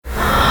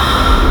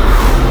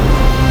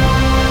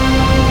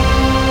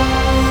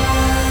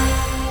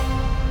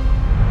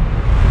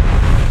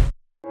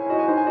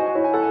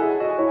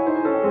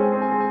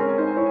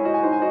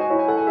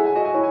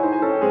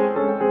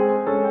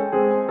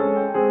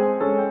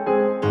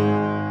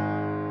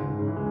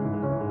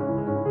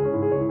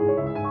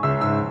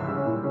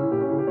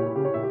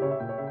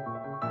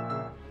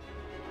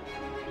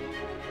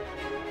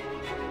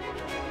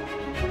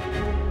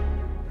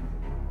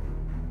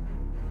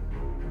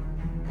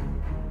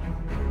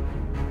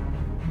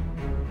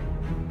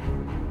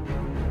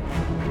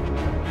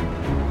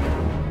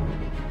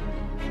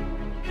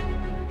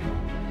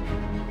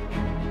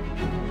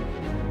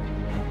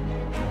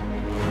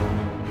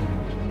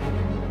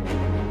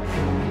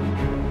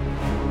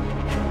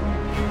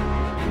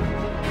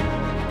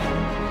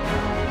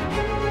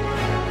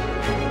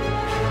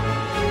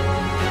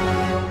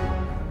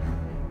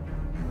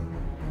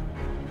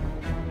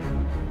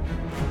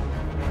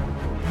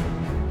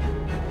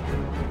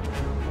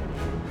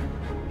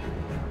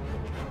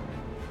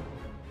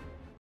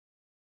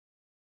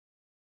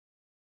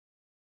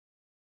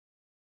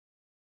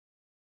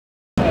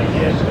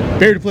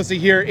Barry Duplessis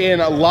here in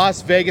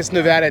Las Vegas,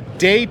 Nevada.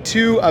 Day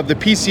 2 of the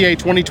PCA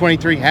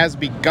 2023 has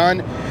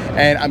begun,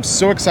 and I'm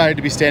so excited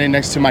to be standing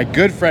next to my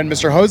good friend,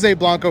 Mr. Jose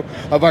Blanco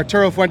of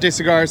Arturo Fuente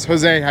Cigars.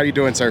 Jose, how are you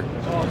doing, sir?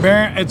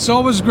 Bear, it's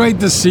always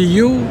great to see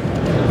you.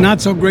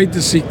 Not so great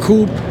to see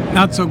Coop.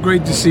 Not so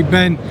great to see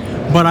Ben.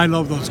 But I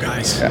love those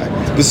guys.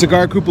 Yeah. The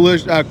Cigar Coop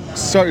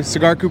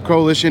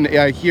Coalition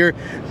here,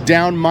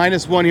 down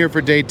 -1 here for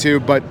day 2.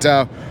 But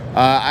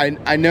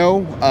I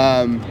know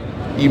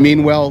you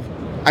mean well.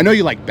 I know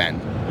you like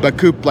Ben, but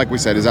Coop, like we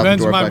said, is out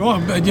Ben's the door. my boy.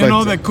 You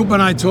know that Coop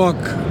and I talk.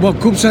 Well,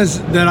 Coop says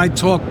that I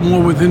talk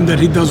more with him than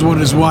he does with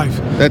his wife.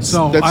 That's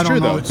true,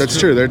 though. That's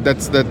true.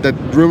 That's that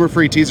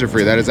rumor-free,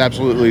 teaser-free. That is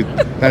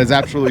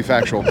absolutely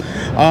factual.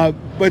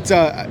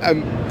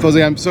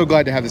 Jose, I'm so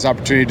glad to have this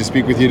opportunity to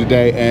speak with you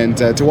today and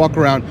to walk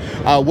around.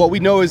 What we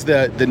know is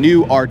the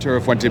new Arturo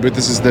Fuente, but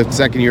this is the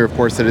second year, of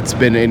course, that it's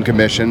been in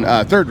commission,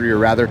 third year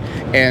rather,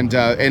 and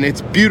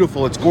it's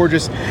beautiful, it's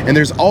gorgeous, and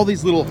there's all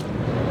these little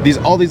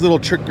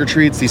trick or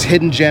treats, these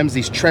hidden gems,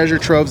 these treasure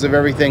troves of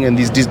everything, and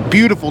these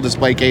beautiful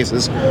display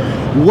cases.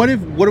 What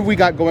have we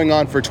got going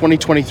on for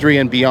 2023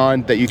 and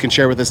beyond that you can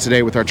share with us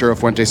today with Arturo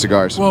Fuente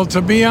Cigars? Well,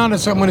 to be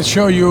honest, I'm going to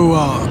show you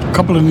a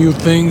couple of new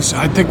things.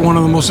 I think one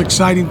of the most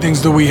exciting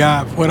things that we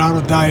have, without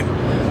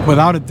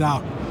a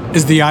doubt,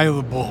 is the Eye of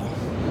the Bull.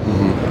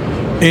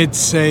 Mm-hmm.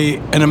 It's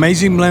an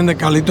amazing blend that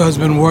Carlito has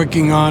been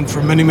working on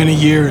for many, many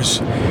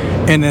years,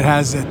 and it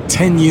has a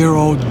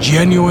 10-year-old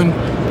genuine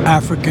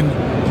African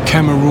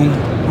Cameroon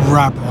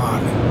wrapper on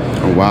it.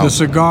 Oh wow! The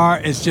cigar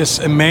is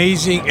just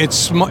amazing.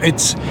 It's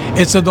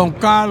a Don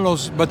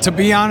Carlos, but to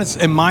be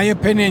honest, in my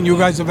opinion, you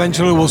guys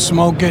eventually will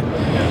smoke it.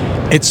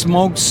 It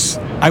smokes,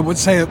 I would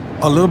say,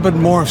 a little bit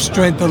more of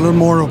strength, a little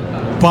more of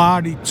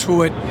body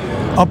to it,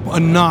 up a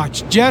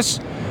notch.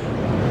 Just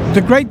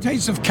the great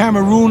taste of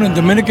Cameroon and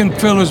Dominican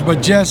fillers,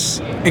 but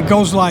just it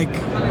goes like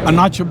a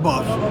notch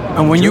above.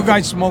 And when you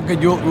guys smoke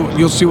it,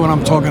 you'll see what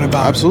I'm talking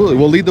about. Absolutely.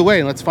 We'll lead the way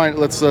and let's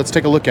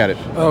take a look at it.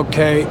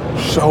 Okay.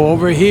 So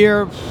over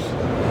here,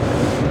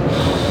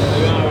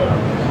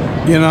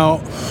 you know,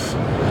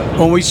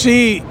 when we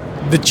see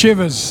the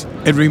Chivas,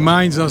 it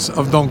reminds us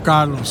of Don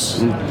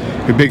Carlos.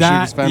 You're a big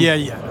Chivas fan?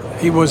 Yeah.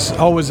 He was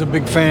always a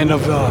big fan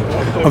of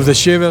the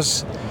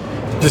Chivas.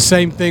 The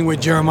same thing with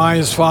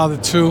Jeremiah's father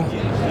too.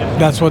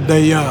 That's what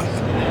they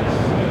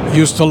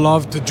used to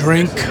love to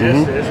drink.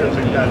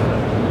 Mm-hmm.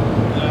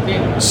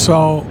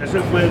 So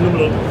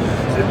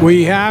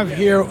we have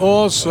here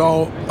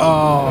also,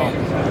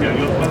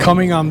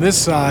 coming on this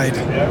side,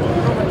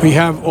 we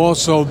have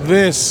also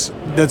this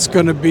that's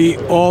going to be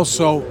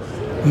also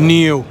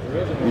new.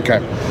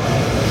 Okay.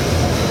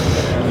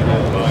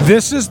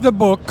 This is the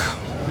book.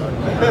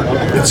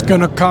 It's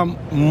going to come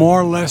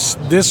more or less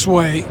this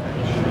way,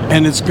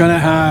 and it's going to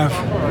have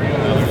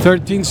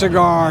 13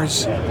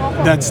 cigars.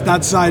 That's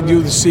that side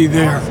you see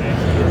there.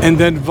 And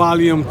then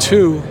volume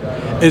 2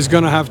 is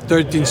going to have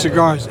 13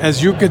 cigars.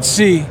 As you could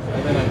see,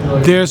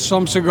 there's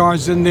some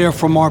cigars in there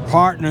from our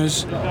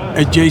partners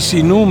at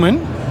J.C. Newman,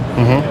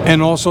 mm-hmm.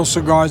 and also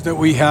cigars that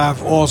we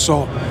have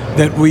also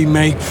that we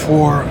make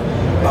for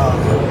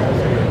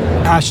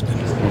Ashton.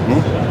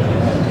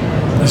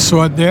 Mm-hmm. You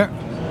saw it there.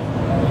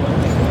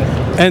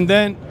 And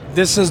then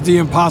this is the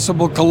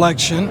Impossible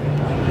Collection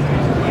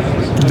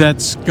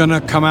that's going to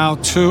come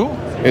out too.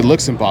 It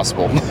looks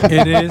impossible.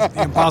 It is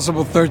the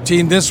Impossible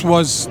 13. This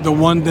was the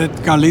one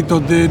that Carlito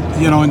did,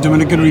 in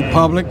Dominican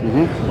Republic,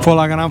 mm-hmm. for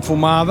La Gran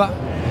Fumada.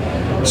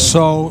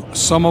 So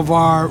some of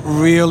our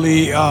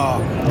really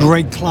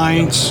great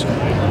clients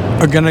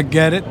are gonna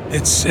get it.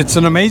 It's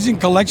an amazing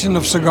collection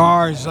of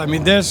cigars. I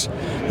mean, there's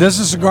a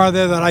cigar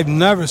there that I've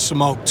never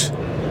smoked,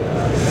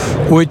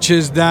 which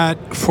is that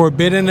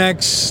Forbidden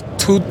X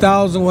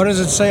 2000. What does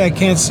it say? I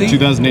can't see.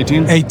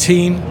 2018.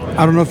 18.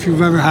 I don't know if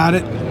you've ever had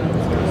it.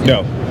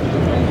 No.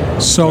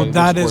 So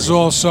that is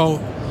also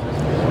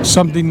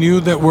something new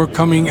that we're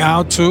coming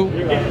out to.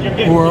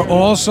 We're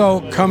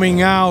also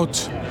coming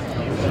out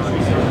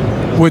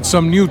with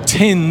some new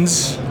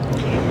tins.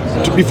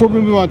 Before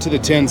we move on to the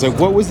tins,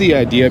 what was the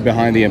idea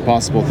behind the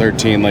Impossible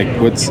 13?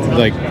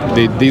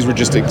 These were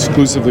just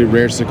exclusively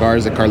rare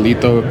cigars that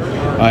Carlito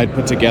had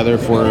put together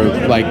for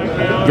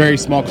very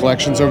small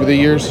collections over the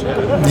years?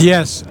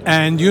 Yes,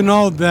 and you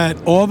know that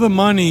all the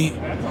money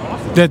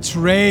that's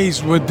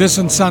raised with this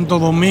in Santo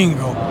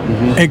Domingo,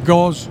 mm-hmm. it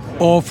goes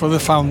all for the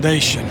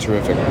foundation.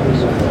 Terrific.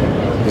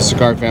 The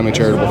Cigar Family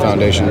Charitable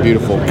Foundation,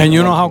 beautiful. And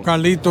you know how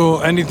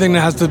Carlito, anything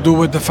that has to do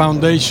with the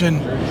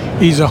foundation,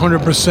 he's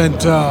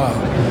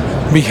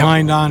 100%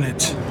 behind on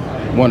it.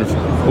 Wonderful.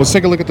 Let's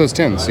take a look at those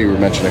tins you were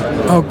mentioning.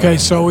 Okay,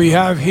 so we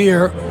have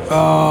here,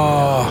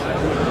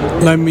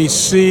 let me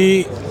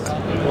see,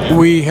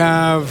 we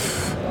have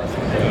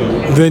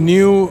the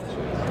new.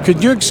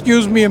 Could you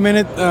excuse me a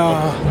minute?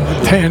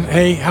 Dan,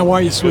 hey, how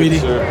are you,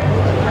 sweetie?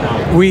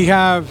 We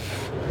have,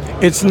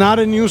 it's not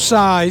a new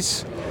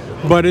size,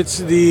 but it's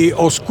the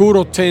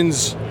Oscuro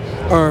tins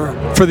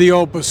for the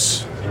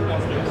Opus.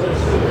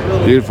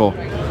 Beautiful.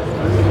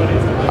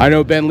 I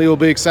know Ben Lee will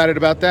be excited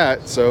about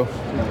that, so.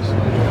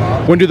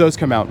 When do those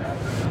come out?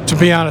 To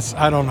be honest,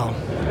 I don't know.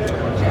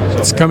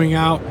 It's coming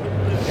out.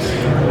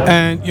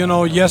 And, you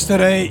know,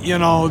 yesterday, you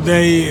know,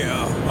 they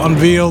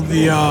unveiled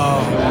the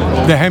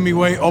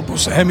Hemingway,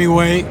 Opus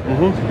Hemingway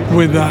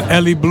with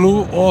Ellie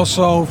Blue,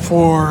 also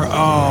for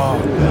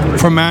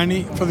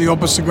Manny, for the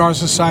Opus Cigar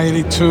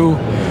Society too.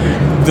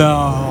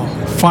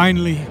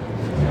 Finally,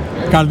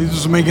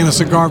 Carlitos making a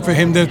cigar for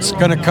him that's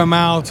going to come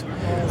out.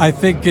 I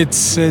think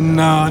it's in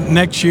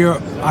next year.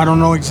 I don't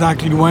know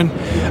exactly when.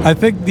 I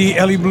think the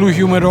Ellie Blue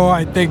Humidor,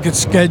 I think it's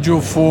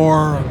scheduled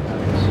for,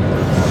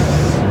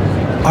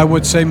 I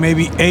would say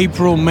maybe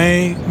April,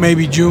 May,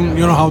 maybe June.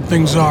 You know how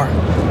things are.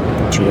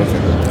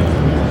 Terrific.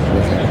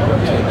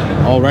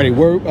 Alrighty,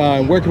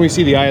 where can we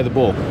see the Eye of the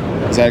Bull?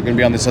 Is that going to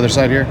be on this other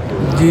side here?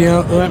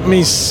 Yeah, let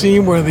me see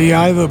where the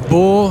Eye of the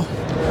Bull.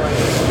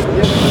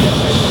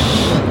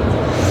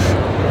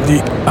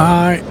 The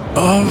Eye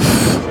of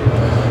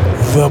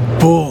the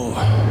Bull.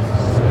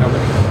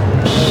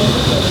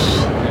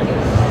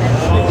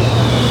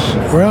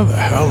 Where the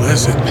hell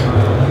is it?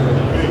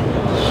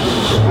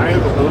 Eye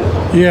of the Bull?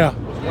 Yeah.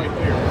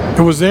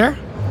 It was there?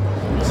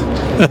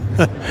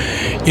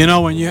 You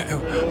know,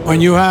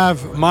 when you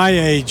have my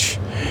age,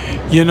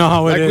 you know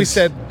how it is.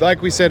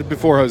 Like we said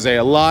before, Jose,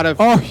 a lot of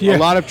treats, a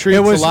lot of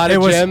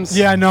gems.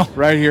 Yeah, I know.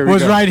 Right here. It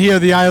was right here,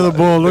 the Eye of the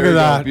Bull. Look at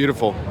that.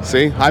 Beautiful.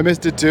 See, I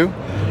missed it too.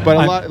 But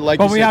a lot, like.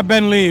 But we have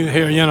Ben Lee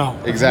here, you know.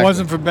 Exactly. If it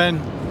wasn't for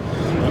Ben.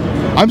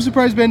 I'm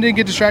surprised Ben didn't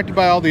get distracted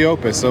by all the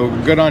Opus, so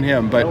good on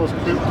him. But That was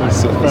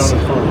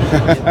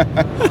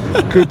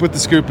Coop. Coop with the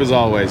scoop as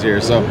always here.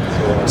 So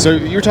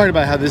you were talking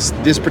about how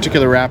this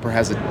particular wrapper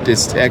has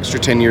this extra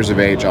 10 years of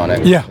age on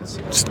it. Yeah,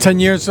 it's 10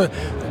 years.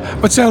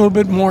 What's that, a little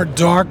bit more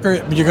darker?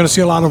 You're going to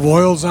see a lot of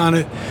oils on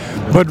it.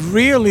 But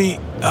really,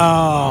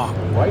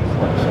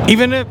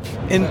 even if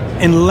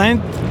in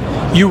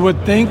length, you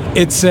would think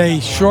it's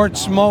a short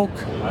smoke.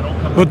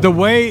 But the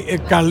way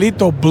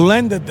Carlito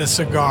blended the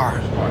cigar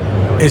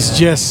is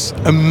just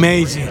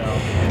amazing.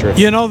 Sure.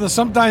 You know,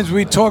 sometimes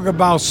we talk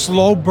about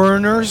slow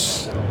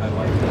burners,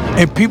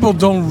 and people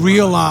don't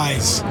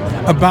realize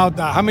about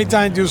that. How many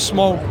times do you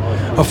smoke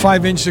a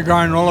 5-inch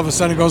cigar and all of a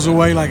sudden it goes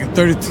away like in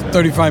 30 to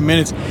 35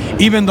 minutes,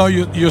 even though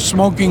you're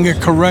smoking it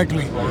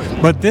correctly?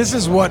 But this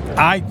is what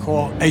I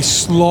call a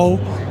slow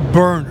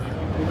burner.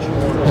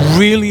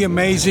 Really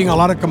amazing, a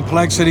lot of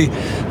complexity,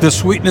 the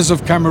sweetness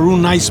of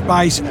Cameroon, nice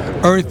spice,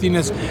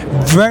 earthiness,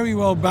 very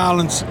well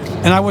balanced.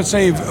 And I would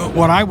say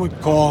what I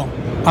would call,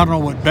 I don't know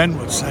what Ben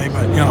would say,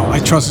 but you know, I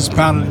trust his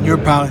palate and your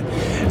palate,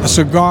 a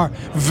cigar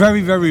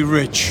very, very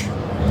rich.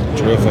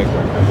 Terrific.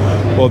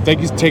 Well,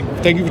 thank you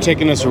for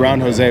taking us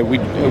around, Jose. We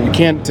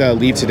can't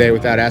leave today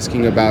without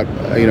asking about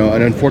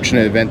an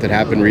unfortunate event that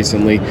happened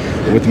recently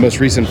with the most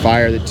recent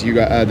fire that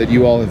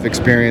you all have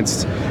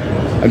experienced.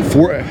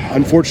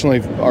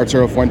 Unfortunately,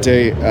 Arturo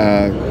Fuente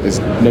is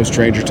no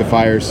stranger to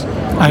fires,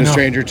 no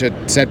stranger to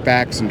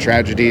setbacks and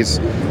tragedies.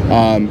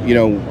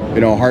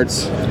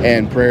 Hearts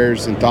and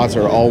prayers and thoughts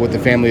are all with the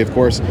family, of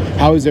course.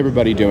 How is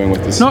everybody doing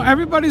with this? No,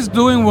 everybody's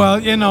doing well,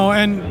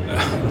 and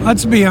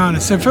let's be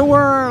honest. If it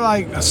were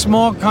like a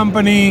small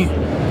company,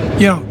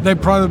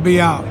 they'd probably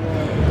be out.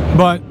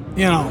 But,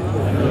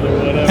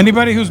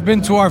 anybody who's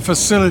been to our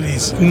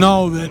facilities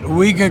know that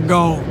we could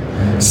go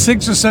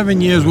 6 or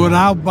 7 years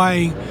without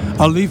buying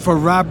a leaf or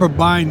wrapper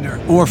binder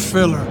or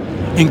filler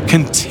and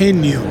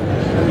continue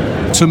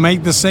to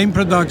make the same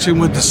production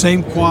with the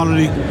same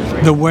quality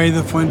the way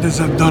the Fuentes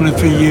have done it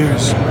for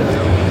years.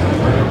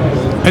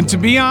 And to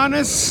be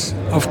honest,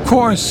 of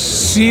course,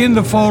 seeing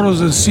the photos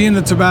and seeing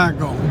the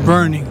tobacco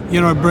burning,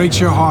 it breaks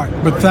your heart.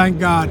 But thank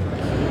God,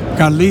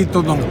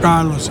 Carlito, Don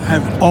Carlos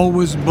have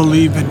always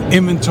believed in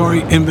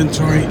inventory.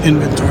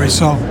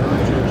 So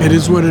it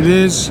is what it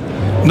is.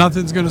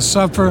 Nothing's going to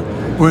suffer.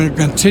 We're going to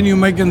continue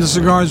making the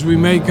cigars we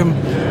make them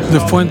the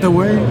Fuente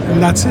way,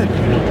 and that's it.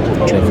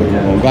 Terrific.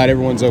 Well, I'm glad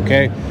everyone's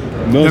okay.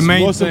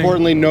 Most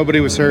importantly, nobody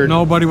was hurt.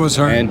 Nobody was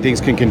hurt. And things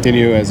can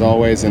continue as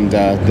always, and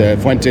the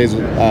Fuentes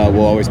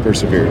will always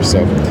persevere.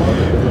 So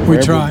we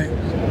try.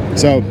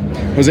 So,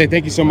 Jose,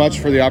 thank you so much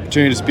for the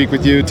opportunity to speak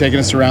with you, taking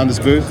us around this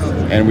booth,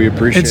 and we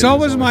appreciate it. It's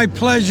always my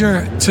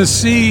pleasure to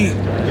see,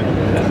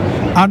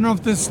 I don't know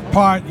if this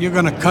part you're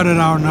going to cut it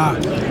out or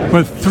not,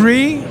 but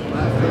 3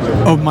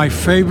 of my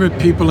favorite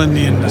people in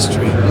the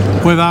industry,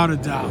 without a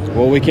doubt.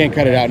 Well, we can't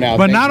cut it out now.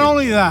 But not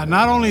only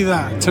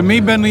that. To me,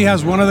 Ben Lee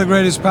has one of the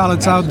greatest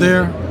palates out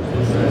there.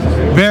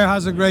 Bear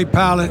has a great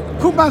palate.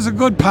 Coop has a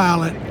good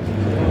palate.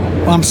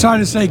 Well, I'm sorry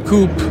to say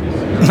Coop,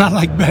 not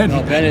like Ben.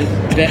 No, Ben is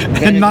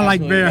not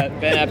like Bear.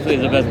 Ben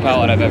absolutely is the best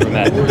palate I've ever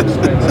met.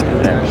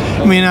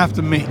 I mean,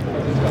 after me.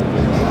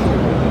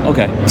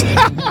 Okay.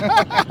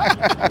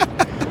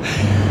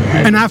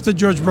 And after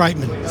George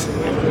Brightman.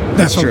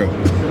 That's true.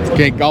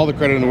 Okay, all the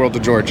credit in the world to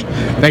George.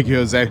 Thank you,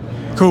 Jose.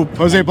 Coop.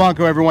 Jose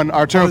Blanco, everyone.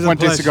 Arturo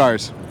Fuente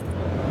Cigars.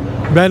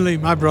 Ben Lee,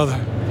 my brother.